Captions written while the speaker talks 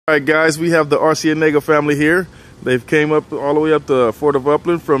All right, guys, we have the Arcienega family here. They've came up all the way up to Fort of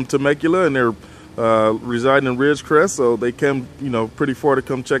Upland from Temecula, and they're residing in Ridgecrest, so they came, pretty far to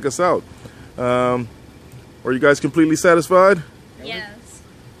come check us out. Are you guys completely satisfied? Yes.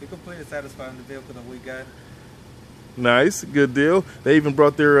 We're completely satisfied with the vehicle that we got. Nice, good deal. They even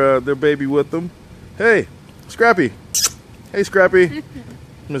brought their baby with them. Hey, Scrappy. Hey, Scrappy.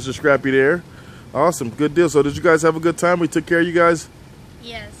 Mr. Scrappy there. Awesome, good deal. So did you guys have a good time? We took care of you guys?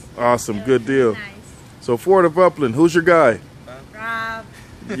 Yes. Awesome, good deal. Nice. So Fort of Upland, who's your guy? Rob.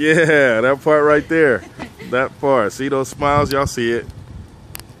 Yeah, that part right there. That part. See those smiles? Y'all see it.